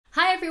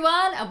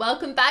everyone, and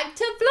welcome back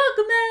to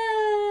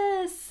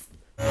VLOGMAS!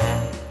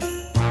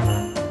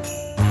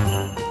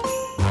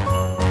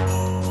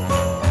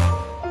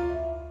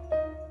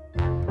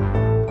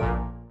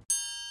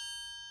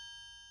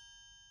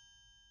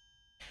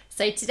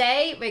 So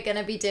today we're going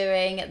to be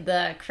doing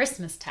the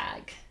Christmas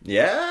tag.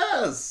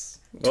 Yes!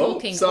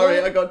 Talking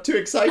I got too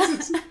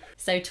excited.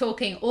 So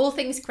talking all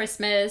things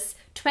Christmas,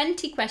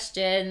 20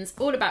 questions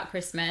all about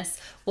Christmas.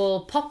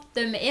 We'll pop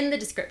them in the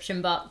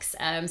description box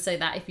so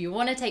that if you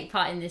want to take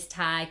part in this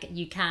tag,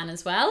 you can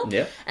as well.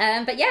 Yeah.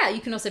 But yeah,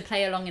 you can also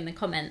play along in the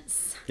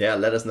comments. Yeah,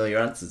 let us know your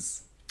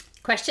answers.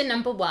 Question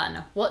number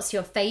 1. What's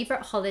your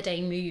favourite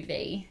holiday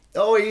movie?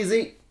 Oh,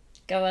 easy.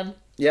 Go on.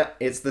 Yeah,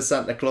 it's The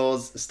Santa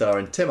Claus,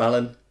 starring Tim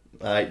Allen.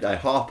 I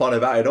harp on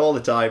about it all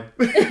the time.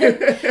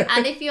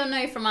 And if you'll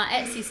know from our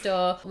Etsy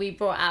store, we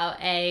brought out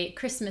a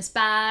Christmas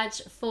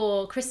badge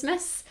for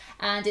Christmas,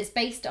 and it's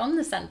based on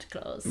the Santa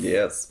Claus.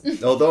 Yes.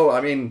 Although,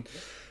 I mean,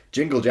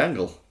 Jingle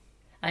Jangle.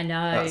 I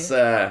know.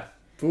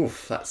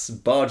 That's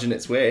barging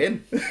its way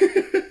in.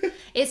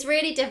 It's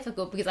really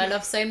difficult because I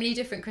love so many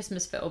different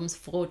Christmas films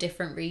for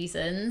different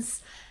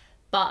reasons,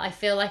 but I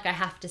feel like I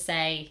have to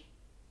say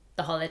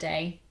The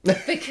Holiday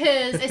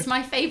because it's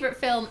my favourite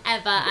film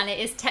ever, and it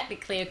is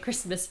technically a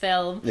Christmas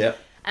film. Yeah.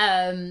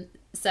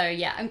 So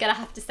yeah, I'm gonna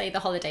have to say The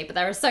Holiday, but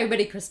there are so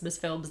many Christmas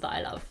films that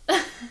I love.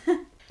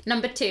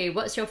 Number 2,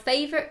 what's your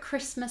favourite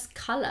Christmas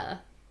colour?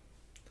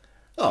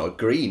 Oh,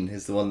 green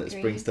is the one that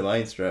springs to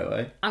mind straight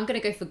away. I'm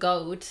gonna go for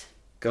gold.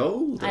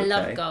 Gold? I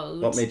love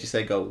gold. What made you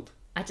say gold?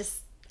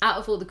 Out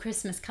of all the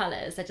Christmas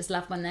colours, I just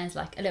love when there's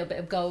like a little bit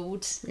of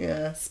gold.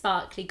 Yeah.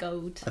 Sparkly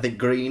gold. I think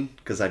green,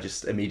 because I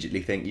just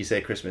immediately think, you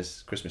say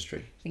Christmas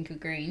tree. Think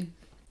of green.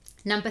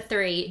 Number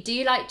 3, do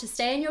you like to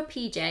stay in your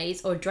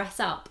PJs or dress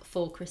up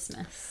for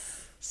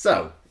Christmas?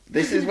 So,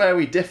 this is where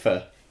we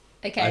differ.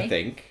 Okay. I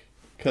think,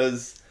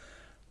 because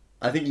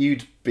I think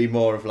you'd be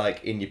more of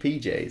like in your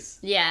PJs.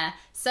 Yeah.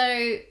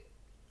 So,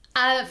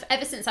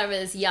 ever since I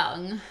was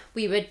young,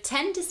 we would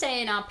tend to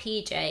stay in our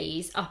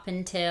PJs up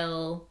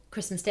until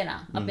Christmas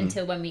dinner, up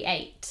until when we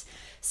ate.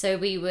 So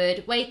we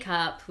would wake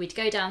up, we'd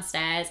go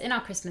downstairs in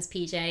our Christmas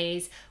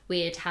PJs,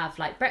 we'd have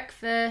like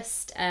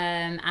breakfast,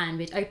 and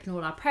we'd open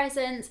all our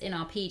presents in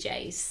our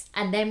PJs,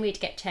 and then we'd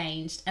get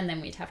changed, and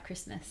then we'd have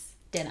Christmas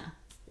dinner.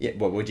 Yeah,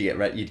 what would you get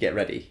ready? You'd get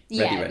ready?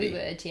 Yeah, ready. we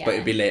would, yeah. But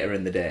it'd be later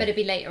in the day. But it'd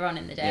be later on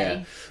in the day.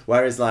 Yeah.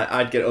 Whereas like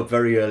I'd get up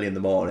very early in the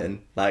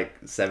morning, like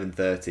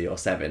 7:30 or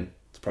 7.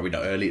 It's probably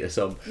not early to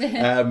some.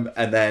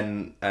 And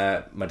then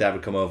my dad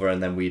would come over,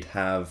 and then we'd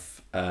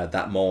have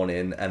that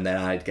morning, and then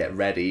I'd get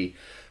ready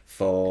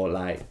for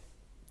like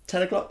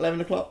 10 o'clock, 11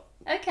 o'clock.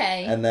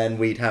 Okay. And then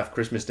we'd have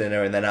Christmas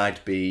dinner, and then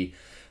I'd be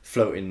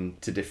floating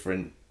to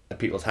different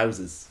people's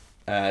houses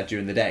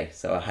during the day.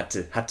 So I had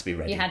to be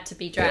ready. You had to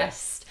be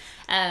dressed.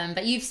 Yeah.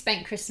 But you've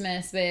spent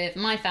Christmas with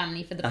my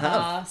family for the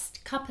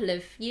past couple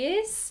of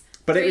years.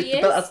 But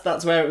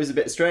that's where it was a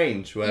bit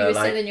strange. Where you were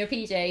like, still in your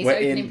PJs,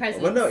 opening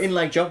presents. Well, no, in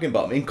like jogging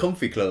bottom, in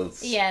comfy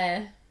clothes.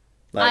 Yeah.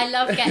 Like... I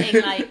love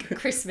getting like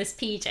Christmas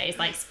PJs,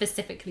 like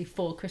specifically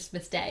for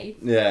Christmas Day.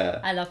 Yeah.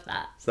 I love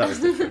that. So that was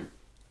different.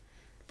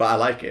 But I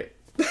like it.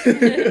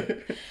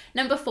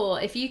 Number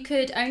 4, if you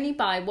could only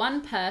buy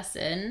one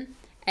person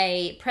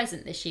a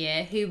present this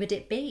year, who would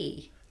it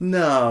be?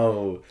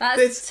 No.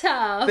 That's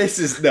tough. This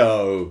is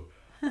no.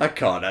 I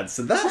can't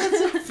answer that.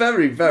 That's a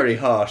very, very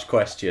harsh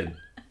question.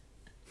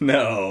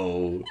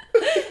 No.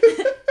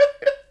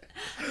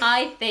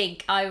 I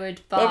think I would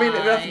buy... I mean, it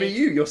would have to be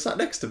you. You're sat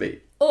next to me.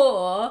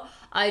 Or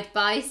I'd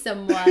buy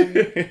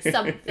someone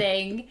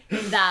something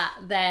that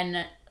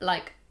then,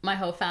 like, my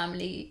whole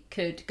family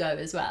could go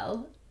as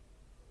well.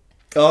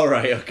 All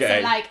right,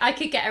 okay. So, like, I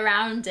could get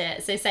around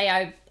it. So, say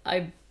I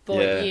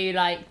bought you,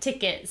 like,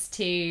 tickets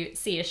to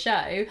see a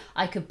show.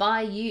 I could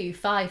buy you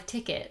 5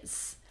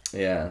 tickets.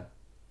 Yeah.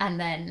 And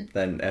then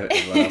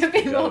everyone else it'd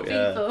be could more go,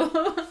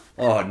 people. Yeah.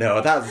 Oh, no,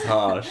 that's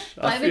harsh.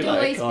 But it would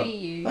always be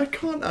you. I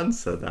can't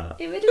answer that.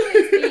 It would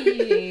always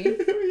be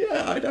you.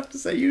 Yeah, I'd have to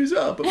say you as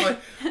well.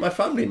 But my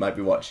family might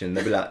be watching.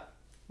 They'll be like,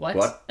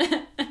 What?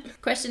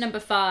 Question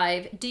number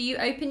 5. Do you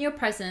open your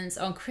presents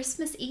on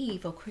Christmas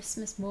Eve or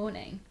Christmas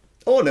morning?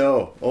 Oh,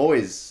 no.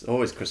 Always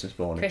Christmas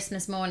morning.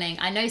 Christmas morning.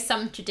 I know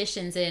some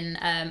traditions in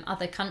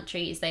other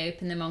countries, they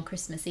open them on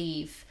Christmas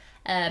Eve.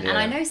 And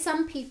I know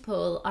some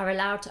people are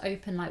allowed to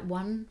open like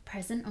one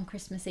present on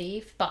Christmas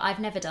Eve, but I've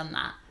never done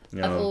that.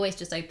 No. I've always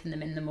just opened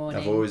them in the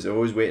morning. I've always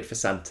waited for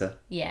Santa.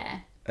 Yeah.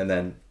 And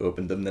then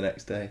opened them the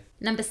next day.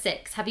 Number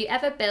 6. Have you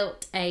ever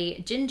built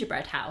a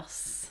gingerbread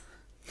house?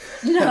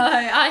 No,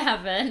 I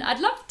haven't. I'd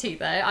love to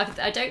though.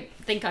 I don't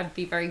think I'd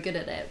be very good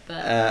at it,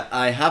 but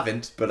I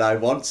haven't. But I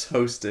once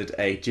hosted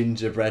a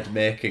gingerbread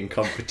making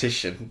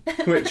competition,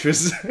 which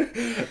was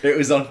it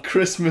was on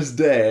Christmas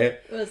Day.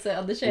 Was it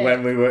on the ship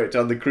when we worked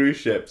on the cruise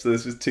ship? So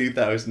this was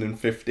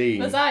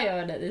 2015. Was I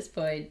on at this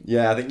point?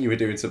 Yeah, I think you were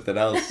doing something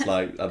else.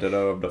 Like I don't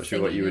know. I'm not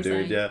sure what you were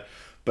doing. Yeah,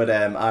 But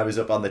I was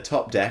up on the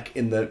top deck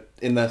in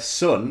the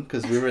sun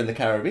because we were in the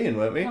Caribbean,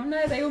 weren't we? Oh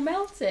no, they all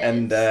melted.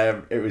 And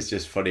it was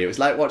just funny. It was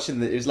like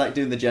it was like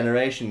doing the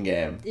Generation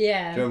Game.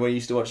 Yeah. Do you remember when you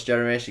used to watch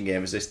Generation Game?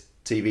 It was this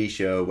TV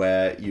show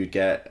where you'd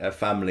get a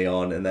family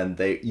on and then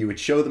you would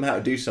show them how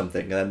to do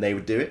something and then they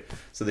would do it.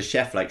 So the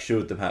chef like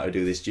showed them how to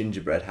do this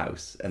gingerbread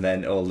house and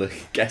then all the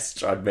guests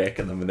tried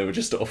making them and they were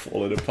just all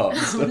falling apart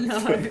and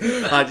stuff.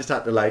 No. I just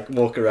had to like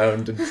walk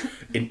around and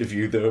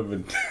interview them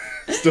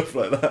and stuff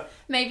like that.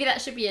 Maybe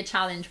that should be a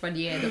challenge one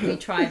year that we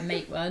try and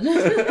make one.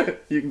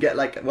 You can get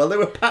like, well, there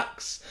were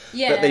packs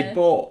Yeah. that they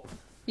bought.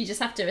 You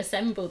just have to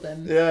assemble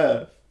them.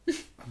 Yeah.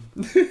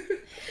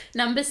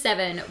 Number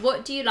 7,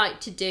 what do you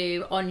like to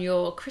do on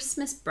your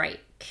Christmas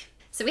break?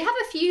 So we have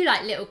a few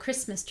like little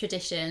Christmas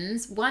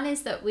traditions. One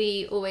is that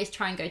we always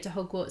try and go to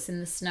Hogwarts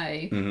in the snow.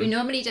 Mm-hmm. We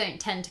normally don't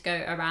tend to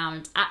go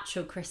around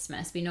actual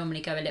Christmas. We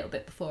normally go a little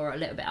bit before or a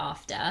little bit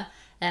after.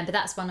 But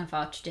that's one of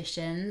our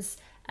traditions.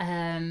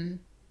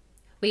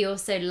 We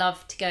also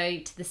love to go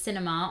to the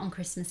cinema on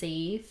Christmas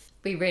Eve.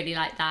 We really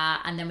like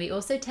that. And then we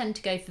also tend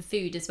to go for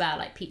food as well,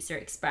 like Pizza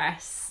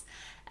Express.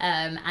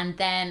 And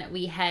then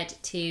we head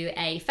to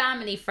a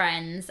family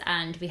friends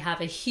and we have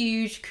a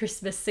huge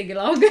Christmas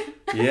sing-along.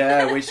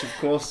 Yeah, which of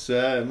course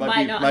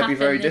might be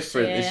very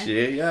different this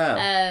year.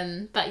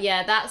 Yeah. But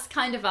yeah, that's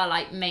kind of our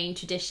like main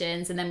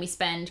traditions. And then we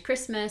spend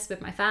Christmas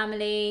with my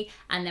family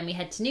and then we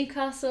head to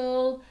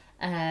Newcastle.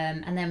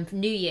 And then for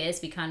New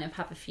Year's we kind of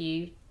have a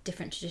few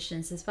different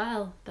traditions as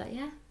well. But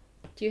yeah,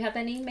 do you have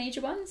any major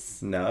ones?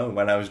 No,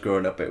 when I was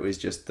growing up it was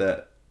just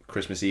that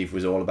Christmas Eve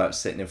was all about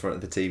sitting in front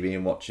of the TV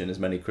and watching as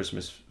many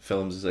Christmas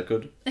films as I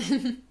could.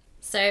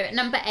 So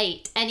number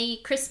 8, any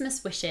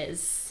Christmas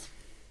wishes?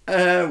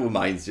 Well,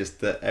 mine's just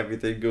that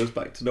everything goes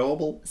back to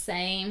normal.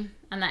 Same,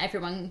 and that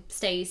everyone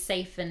stays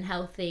safe and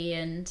healthy,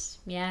 and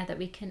yeah, that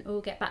we can all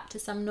get back to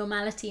some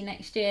normality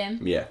next year.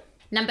 Yeah.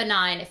 Number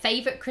 9,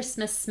 favourite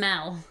Christmas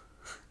smell?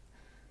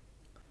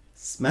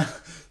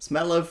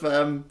 Smell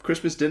of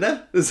Christmas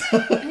dinner?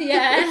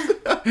 Yeah.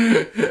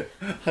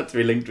 Had to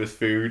be linked with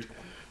food.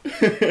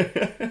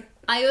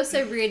 I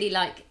also really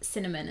like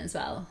cinnamon as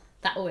well.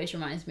 That always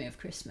reminds me of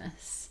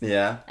Christmas.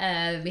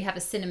 Yeah. We have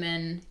a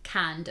cinnamon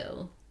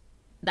candle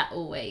that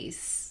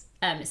always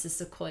it's a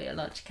Sequoia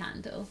Lodge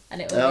candle, and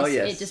it always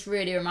it just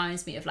really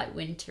reminds me of like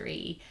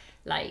wintry,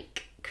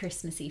 like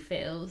Christmassy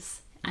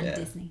feels, and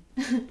Disney.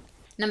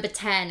 Number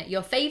 10,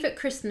 your favourite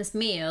Christmas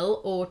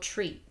meal or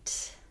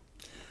treat?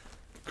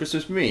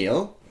 Christmas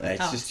meal?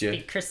 It's just your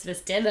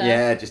Christmas dinner.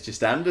 Yeah, just your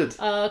standard.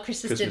 Oh,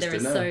 Christmas dinner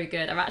is so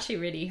good. I'm actually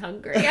really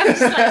hungry. I'm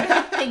just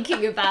like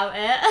thinking about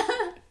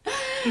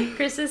it.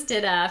 Christmas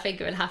dinner, I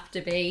think it would have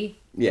to be.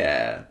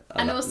 Yeah.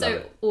 And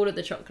also all of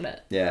the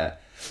chocolate. Yeah.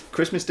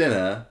 Christmas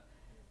dinner,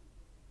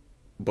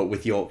 but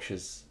with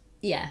Yorkshires.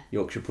 Yeah.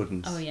 Yorkshire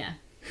puddings. Oh, yeah.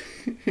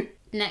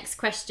 Next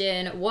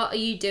question. What are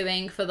you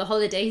doing for the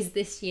holidays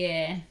this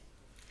year?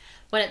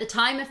 Well, at the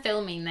time of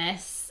filming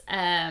this,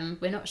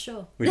 we're not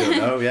sure. We don't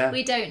know, yeah.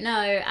 We don't know,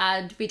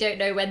 and we don't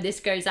know when this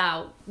goes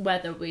out,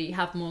 whether we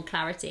have more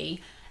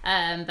clarity.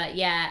 But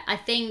yeah, I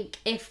think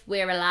if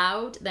we're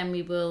allowed, then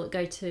we will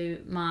go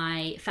to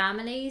my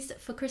family's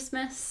for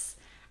Christmas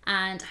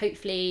and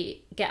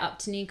hopefully get up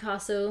to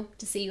Newcastle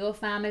to see your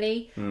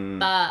family.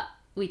 But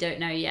we don't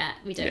know yet.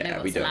 We don't know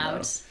what's allowed.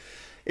 Know.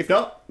 If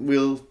not,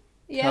 we'll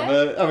have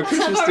a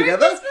Christmas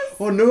together. Christmas?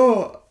 Oh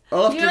no!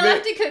 You'll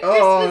have to cook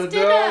Christmas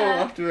dinner. No, I'll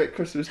have to make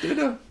Christmas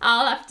dinner.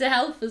 I'll have to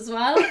help as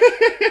well.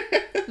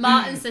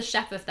 Martin's the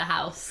chef of the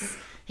house.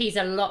 He's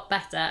a lot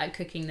better at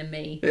cooking than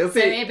me.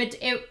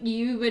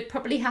 You would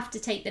probably have to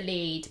take the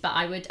lead, but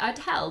I'd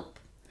help.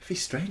 It'd be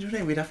strange,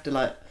 wouldn't it? We'd have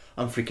to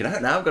I'm freaking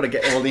out now. I've got to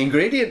get all the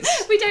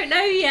ingredients. We don't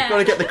know yet. Got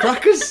to get the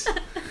crackers.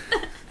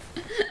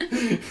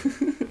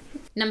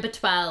 Number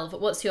 12.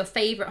 What's your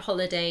favourite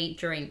holiday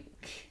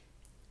drink?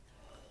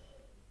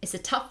 It's a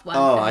tough one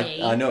for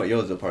me. I know what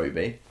yours will probably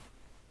be.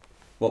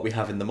 What we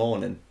have in the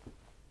morning.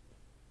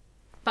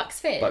 Bucks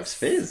Fizz. Bucks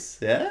Fizz,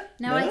 yeah.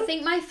 No, I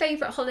think my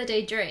favourite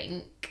holiday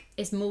drink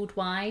is mulled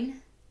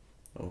wine.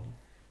 Oh.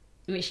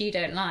 Which you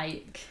don't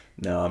like.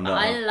 No, I'm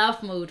not. I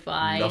love mulled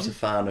wine. I'm not a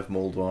fan of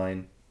mulled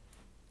wine.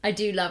 I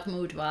do love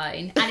mulled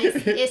wine. And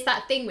it's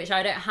that thing which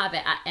I don't have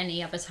it at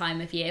any other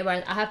time of year.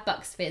 Whereas I have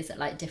Bucks Fizz at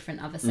like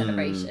different other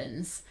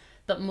celebrations.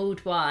 But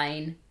mulled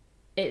wine,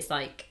 it's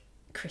like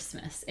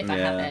Christmas if I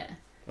have it.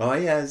 Oh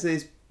yeah,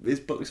 is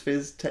Bucks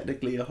Fizz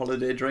technically a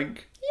holiday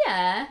drink?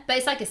 Yeah, but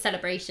it's like a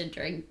celebration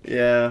drink.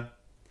 Yeah.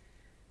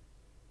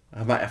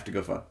 I might have to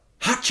go for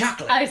hot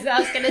chocolate. I was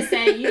going to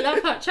say, you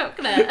love hot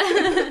chocolate.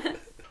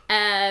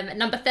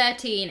 Number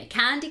 13,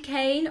 candy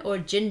cane or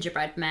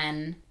gingerbread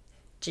men?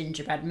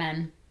 Gingerbread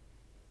men.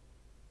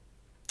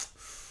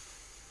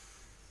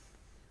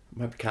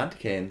 Might be candy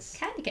canes.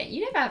 Candy cane?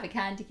 You never have a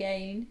candy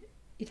cane.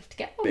 You'd have to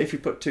get one. But if you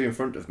put two in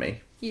front of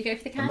me, you go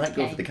for the candy cane. I might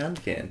go for the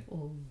candy cane.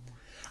 Ooh.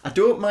 I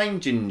don't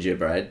mind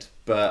gingerbread,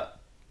 but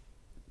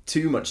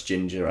too much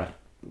ginger I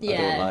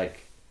don't like.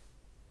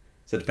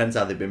 So it depends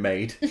how they've been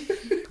made.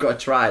 Got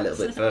to try a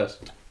little bit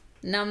first.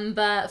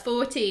 Number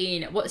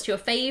 14. What's your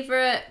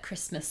favourite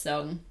Christmas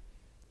song?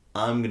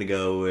 I'm going to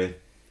go with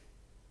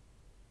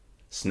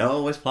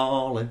Snow is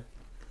Falling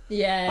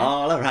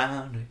All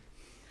Around Me.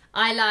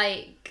 I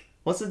like...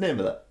 What's the name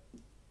of that?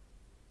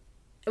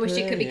 I Wish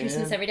It Could Be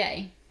Christmas Every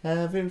Day.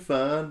 Having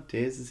fun,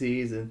 'tis the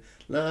season,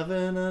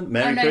 loving and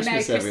Merry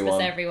Christmas,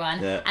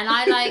 everyone. Yeah. And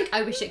I like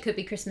I Wish It Could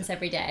Be Christmas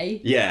Every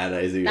Day. Yeah,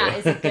 that is a good one. That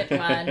is a good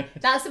one.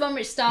 That's the one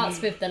which starts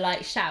with the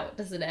like shout,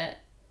 doesn't it?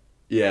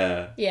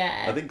 Yeah.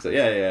 Yeah. I think so.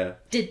 Yeah.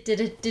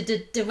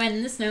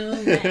 When the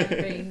snowman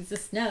brings the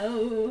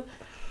snow.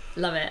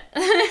 Love it.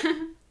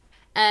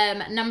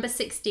 Number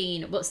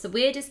 16. What's the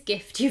weirdest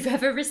gift you've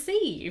ever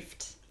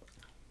received?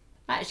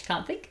 I actually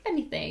can't think of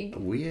anything. The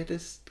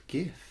weirdest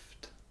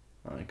gift?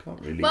 I can't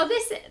really... Well,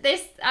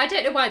 this I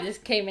don't know why this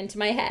came into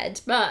my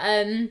head, but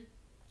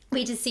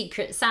we did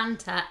Secret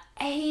Santa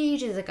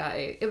ages ago.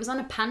 It was on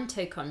a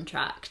Panto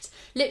contract,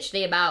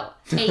 literally about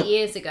 8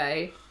 years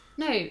ago.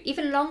 No,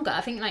 even longer.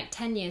 I think like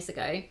 10 years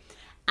ago.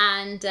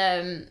 And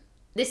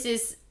this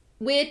is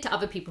weird to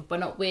other people, but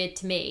not weird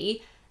to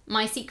me.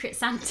 My Secret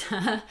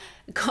Santa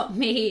got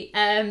me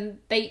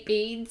baked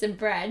beans and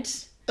bread.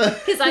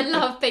 Because I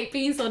love baked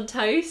beans on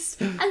toast.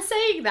 And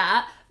saying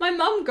that, my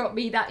mum got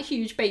me that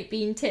huge baked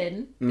bean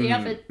tin the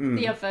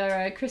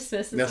other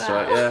Christmas as well. That's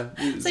right,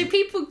 yeah. So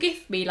people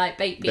gift me like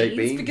baked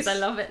beans because I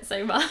love it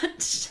so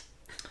much.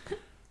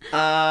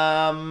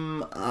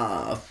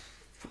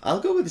 I'll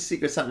go with the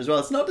Secret Santa as well.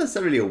 It's not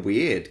necessarily a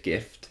weird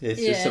gift. It's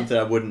just something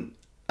I wouldn't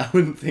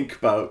think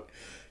about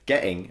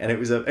getting. And it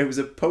was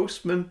a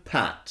Postman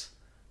Pat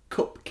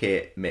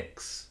cupcake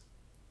mix.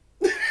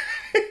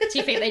 Do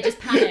you think they just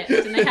panicked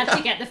and they had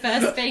to get the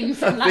first thing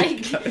from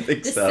like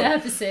the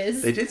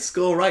services? They did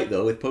score right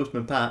though with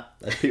Postman Pat,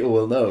 as people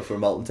will know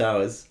from Alton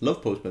Towers.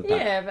 Love Postman Pat.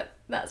 Yeah, but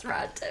that's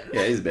random.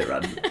 Yeah, it is a bit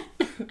random.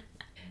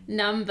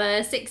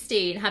 Number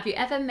 16. Have you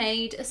ever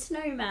made a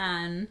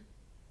snowman?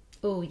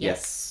 Oh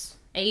yes.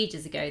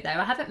 Ages ago though.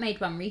 I haven't made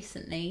one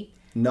recently.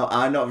 No,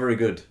 I'm not very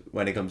good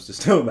when it comes to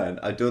snowmen.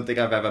 I don't think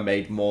I've ever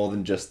made more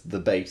than just the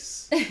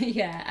base.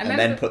 Yeah, I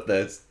remember, and then put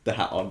the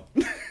hat on.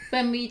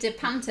 When we did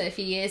Panto a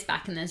few years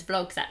back, and there's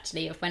vlogs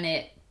actually of when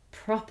it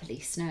properly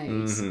snowed.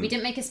 Mm-hmm. We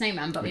didn't make a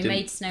snowman, but we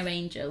made snow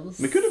angels.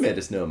 We could have made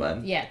a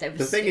snowman. Yeah, there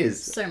was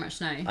so much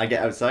snow. I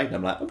get outside and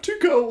I'm like, I'm too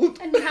cold.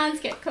 And your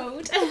hands get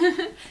cold.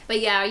 But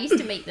yeah, I used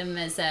to make them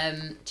as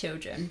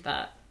children,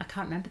 but I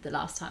can't remember the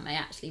last time I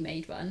actually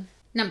made one.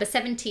 Number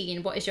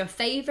 17. What is your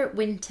favourite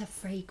winter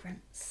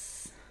fragrance?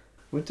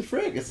 Winter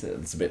fragrance?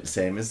 It's a bit the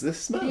same as this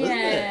smell, isn't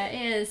it? Yeah,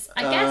 it is.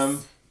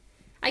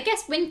 I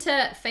guess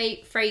winter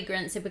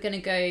fragrance, if we're going to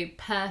go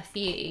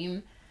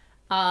perfume,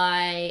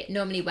 I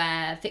normally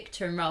wear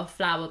Victor and Rolf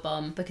Flower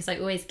Bomb because I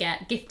always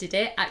get gifted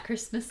it at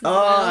Christmas as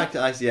well.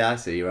 I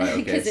see. Right,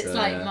 okay. Because it's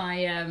like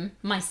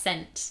my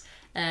scent.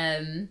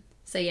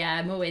 So yeah,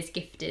 I'm always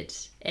gifted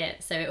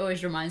it. So it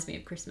always reminds me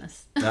of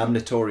Christmas. I'm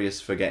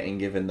notorious for getting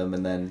given them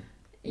and then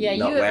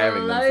not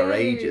wearing them for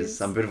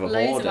ages. I'm a bit of a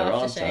hoarder,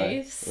 aren't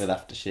I? With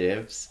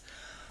aftershaves.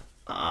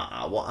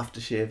 What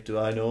aftershave do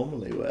I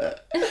normally wear?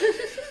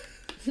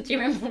 Do you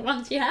remember what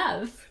ones you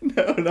have?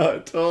 No, not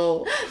at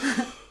all.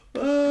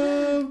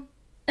 I've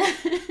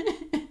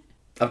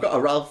got a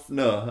Ralph.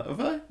 No, have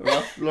I?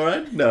 Ralph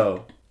Lauren?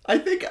 No. I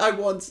think I'll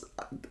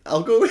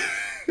go with...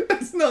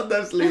 It's not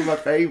necessarily my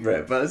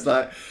favourite, but it's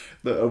like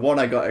the one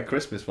I got at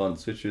Christmas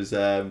once, which was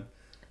David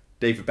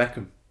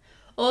Beckham.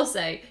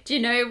 Also, do you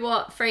know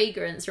what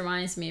fragrance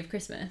reminds me of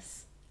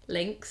Christmas?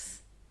 Lynx.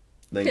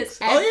 Lynx.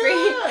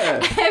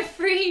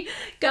 Every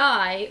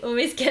guy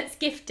always gets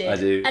gifted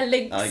a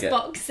Lynx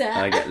box set.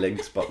 I get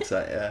Lynx box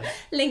set, yeah.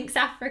 Lynx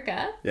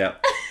Africa. Yeah.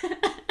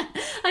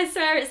 I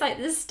swear it's like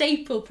the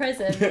staple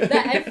present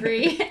that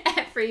every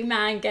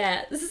man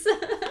gets.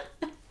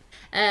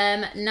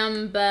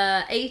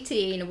 Number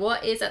 18.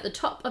 What is at the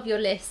top of your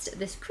list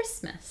this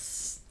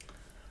Christmas?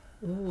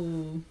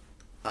 Ooh.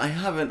 I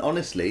haven't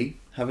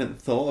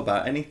thought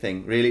about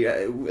anything really,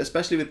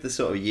 especially with the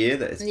sort of year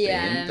that it's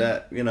been,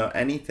 that,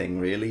 anything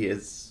really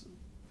is,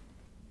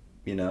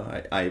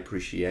 I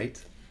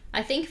appreciate.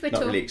 I think if we're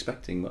not really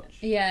expecting much.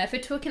 Yeah, if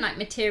we're talking like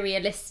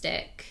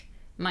materialistic,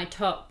 my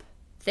top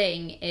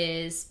thing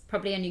is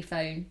probably a new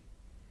phone.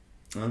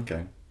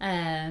 Okay.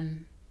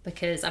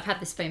 Because I've had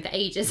this phone for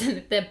ages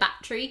and the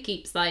battery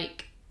keeps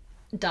like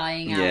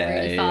dying out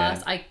really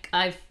fast. Yeah.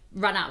 I've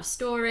run out of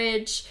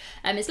storage.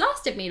 It's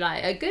lasted me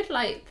like a good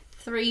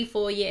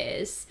 3-4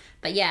 years.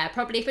 But yeah,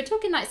 probably if we're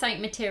talking like something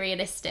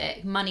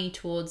materialistic, money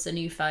towards a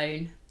new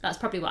phone, that's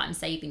probably what I'm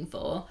saving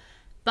for.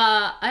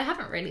 But I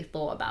haven't really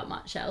thought about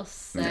much else.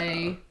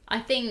 So I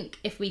think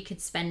if we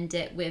could spend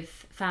it with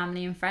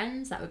family and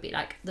friends, that would be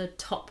like the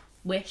top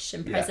wish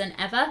and present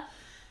ever.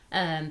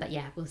 But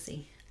yeah, we'll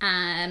see.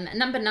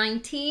 Number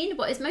 19,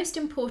 what is most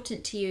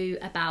important to you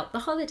about the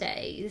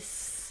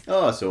holidays?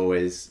 Oh, it's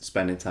always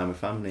spending time with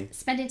family.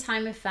 Spending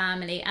time with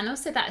family, and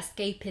also that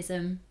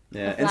escapism.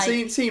 Yeah, and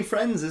seeing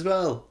friends as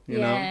well. You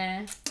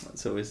know,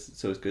 it's always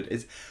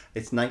good.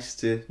 It's nice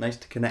to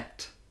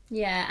connect.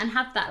 Yeah, and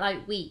have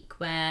that week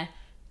where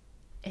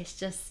it's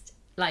just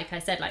like I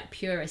said, like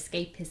pure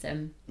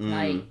escapism.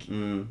 Like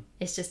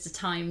it's just a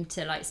time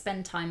to like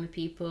spend time with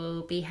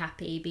people, be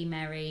happy, be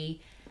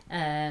merry,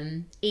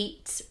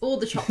 eat all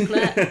the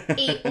chocolate,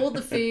 eat all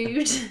the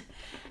food.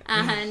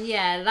 And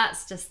yeah,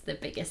 that's just the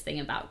biggest thing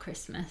about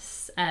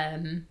Christmas.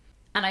 And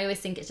I always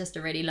think it's just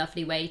a really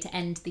lovely way to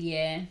end the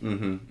year.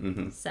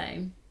 So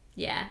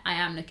yeah, I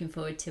am looking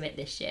forward to it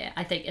this year.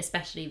 I think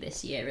especially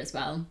this year as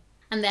well.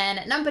 And then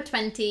at number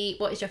 20,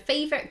 what is your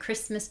favourite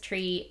Christmas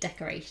tree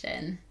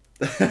decoration?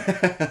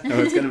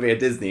 It's going to be a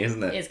Disney,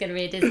 isn't it? It's going to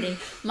be a Disney.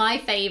 My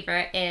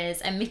favourite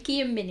is a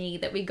Mickey and Minnie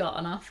that we got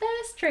on our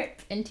first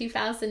trip in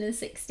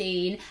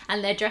 2016,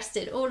 and they're dressed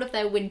in all of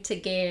their winter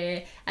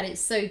gear, and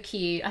it's so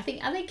cute. I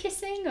think, are they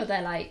kissing or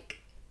they're like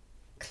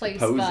close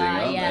posing, by?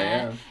 aren't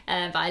Yeah.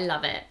 they? But I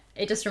love it.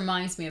 It just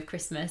reminds me of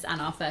Christmas and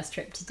our first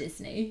trip to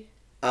Disney.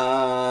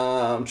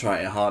 I'm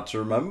trying hard to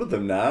remember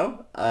them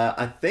now.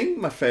 I think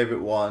my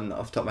favourite one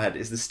off the top of my head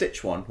is the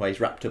Stitch one, where he's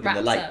wrapped up in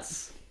the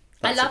lights.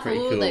 That's I love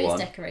all cool those one.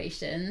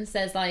 decorations.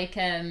 There's like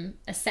a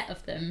set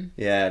of them.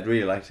 Yeah, I'd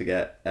really like to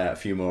get a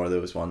few more of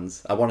those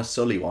ones. I want a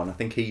Sully one. I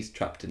think he's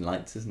trapped in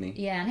lights, isn't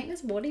he? Yeah, I think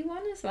there's Wally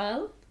one as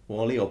well.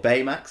 Wally or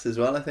Baymax as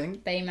well, I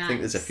think. Baymax. I think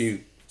there's a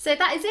few. So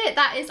that is it.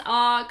 That is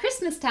our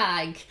Christmas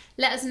tag.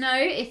 Let us know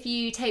if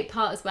you take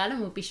part as well, and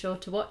we'll be sure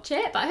to watch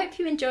it. But I hope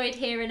you enjoyed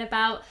hearing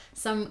about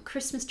some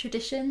Christmas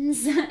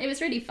traditions. It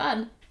was really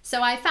fun.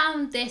 So I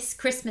found this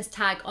Christmas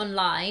tag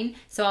online,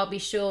 so I'll be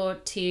sure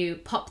to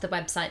pop the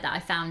website that I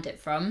found it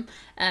from.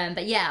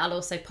 But yeah, I'll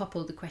also pop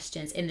all the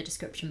questions in the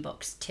description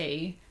box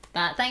too.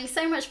 But thanks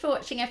so much for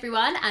watching,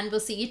 everyone, and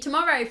we'll see you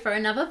tomorrow for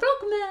another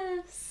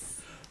Vlogmas.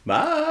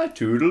 Bye,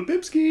 toodle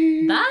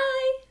pipski. Bye.